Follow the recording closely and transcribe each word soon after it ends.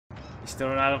still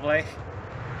don't know how to play?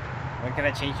 When can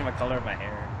I change my color of my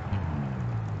hair?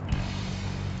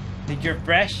 Think you're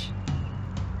fresh?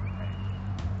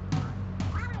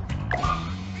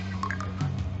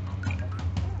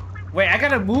 Wait, I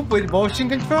gotta move with motion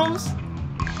controls?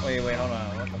 Wait, hold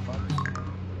on. What the fuck?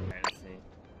 Alright, let's see.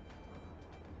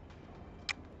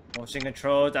 Motion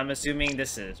controls, I'm assuming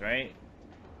this is, right?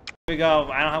 Here we go.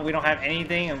 We don't have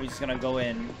anything and we're just gonna go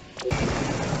in.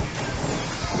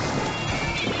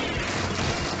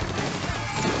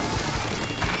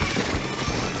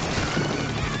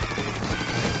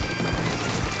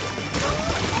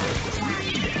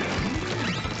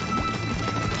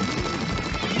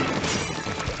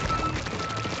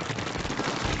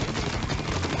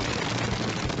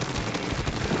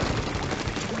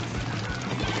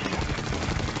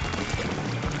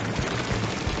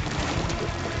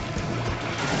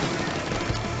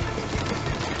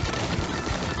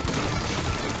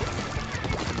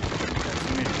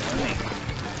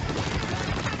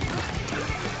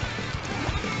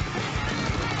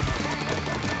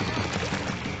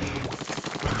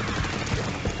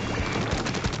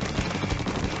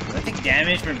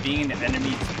 Damage from being in the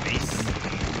enemy's face.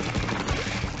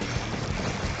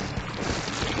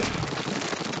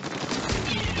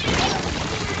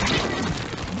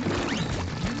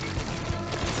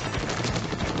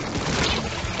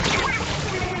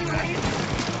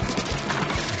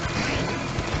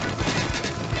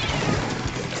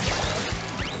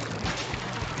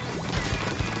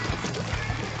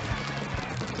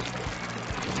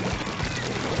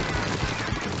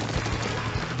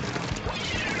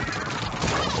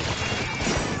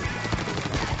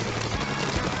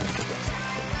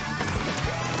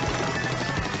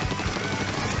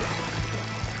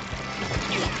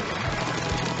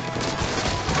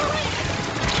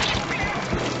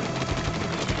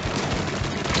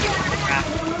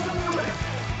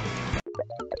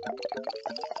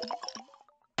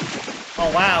 Oh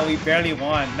wow, we barely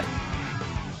won.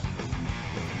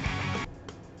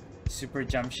 Super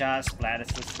jump shot, splatter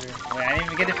sister. Wait, I didn't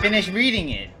even get to finish reading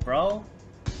it, bro. What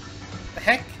the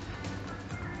heck?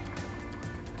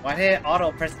 Why did it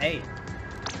auto press A?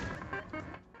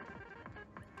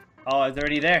 Oh, it's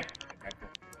already there.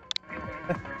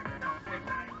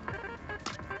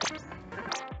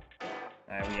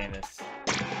 Alright, we end this.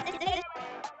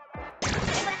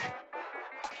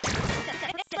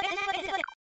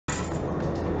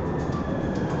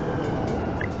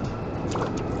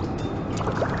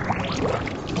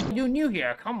 You new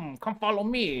here, come follow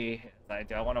me. Like,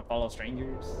 do I want to follow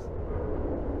strangers?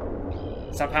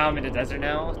 Somehow I'm in the desert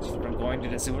now, just from going to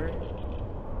the sewer.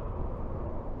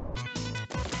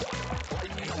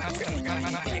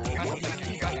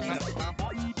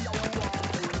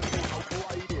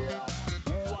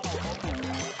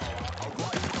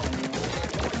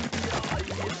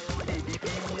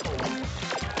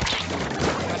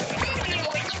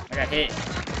 I got hit.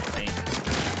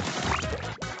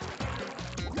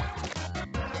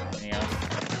 Anything else?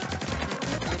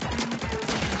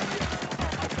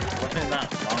 Weapon's not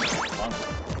long.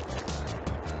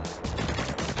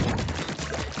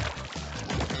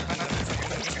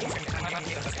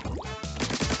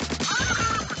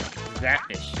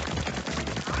 Ratfish.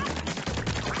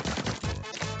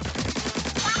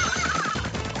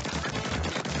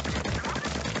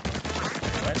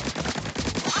 What?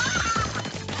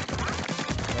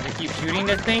 Do I keep shooting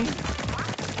this thing?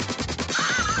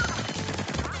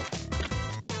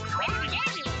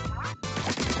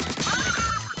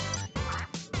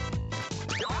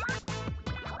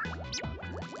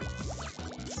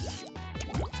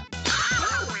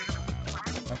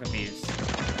 I'm confused.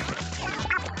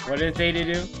 What did it say to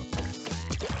do?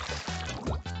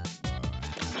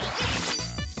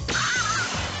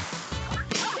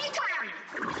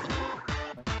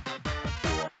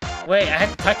 Wait, I had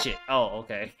to touch it. Oh,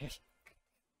 okay.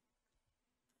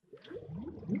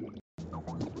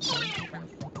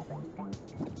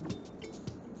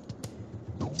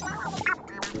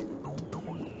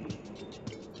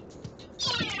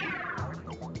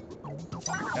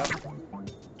 Yep. What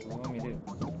do you want me to do?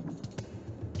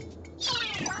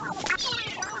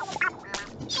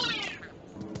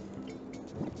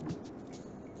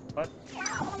 What?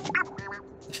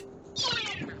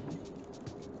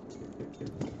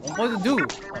 What am I supposed to do?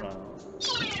 Hold on.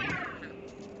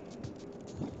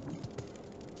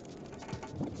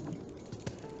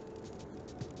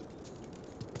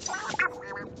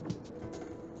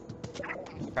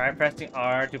 Try pressing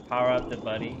R to power up the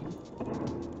buddy.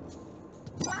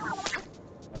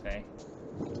 Okay.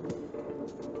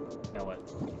 Now what?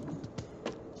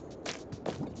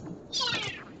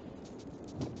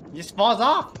 He just falls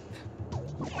off!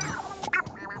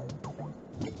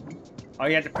 Oh,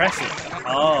 you have to press it.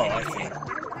 Oh, I see.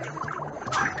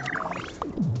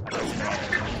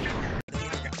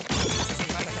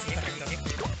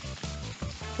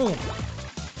 Boom.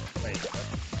 Wait.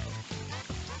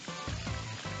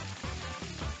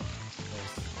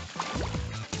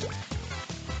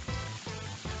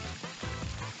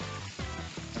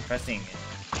 I'm pressing it.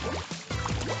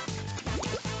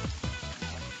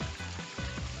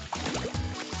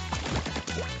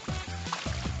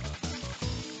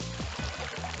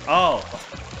 Oh!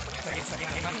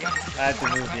 I had to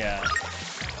move, yeah.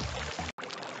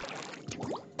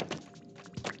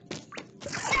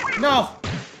 No!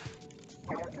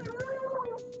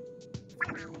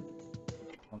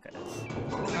 Okay.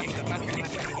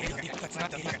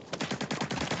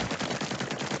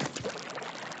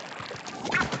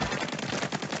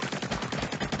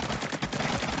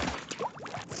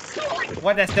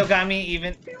 What? That still got me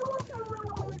even?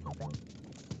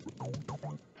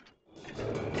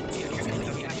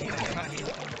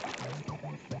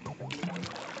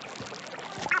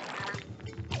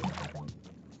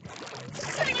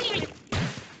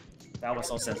 That was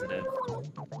so sensitive.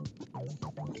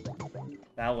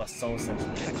 That was so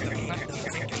sensitive.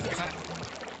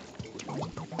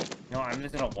 No, I'm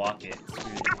just gonna walk it.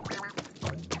 Screw it.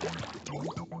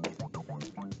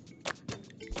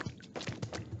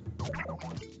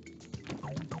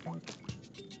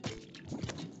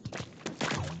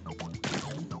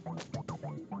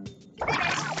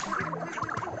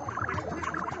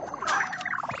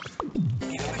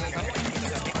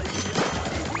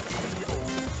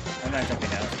 I'm not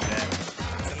jumping out. Screw that.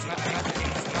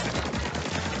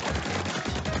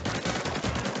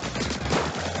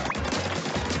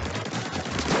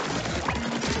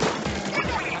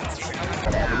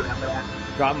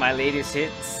 Drop my latest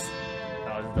hits.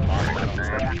 That was the boss battle.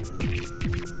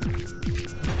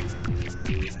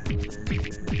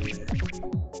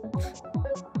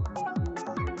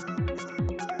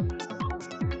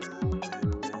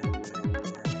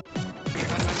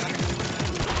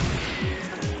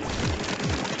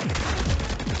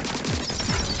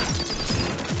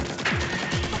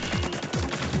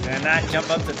 Can I not jump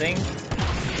up the thing?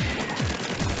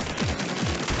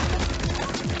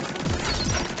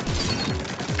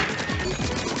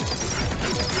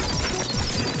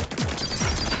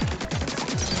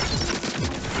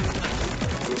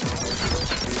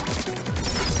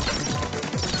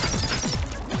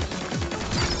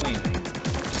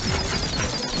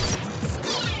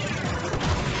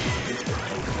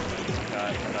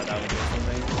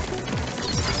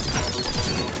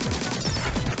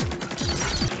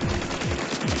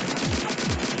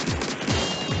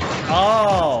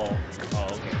 Oh! Oh,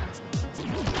 okay.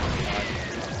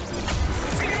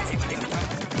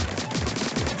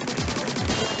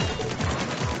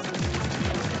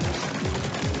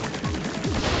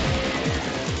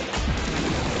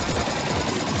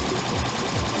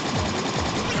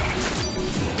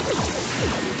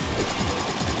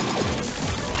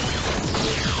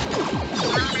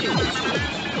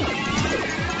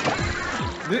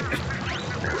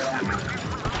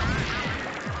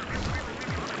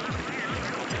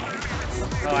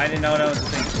 Oh, I didn't know that was a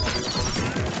thing.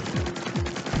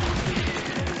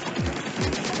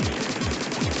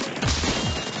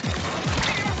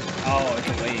 Oh, it's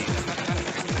a wave.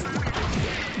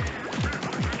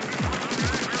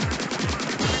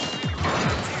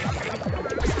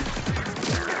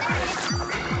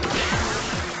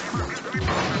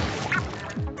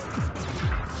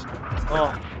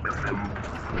 Oh.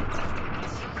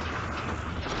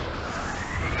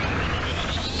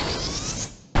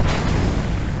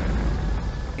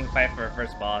 Fight for a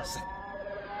first boss.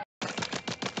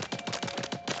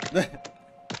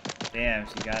 Damn,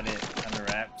 she got it under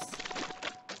wraps.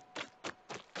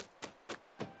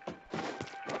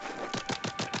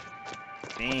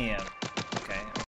 Damn.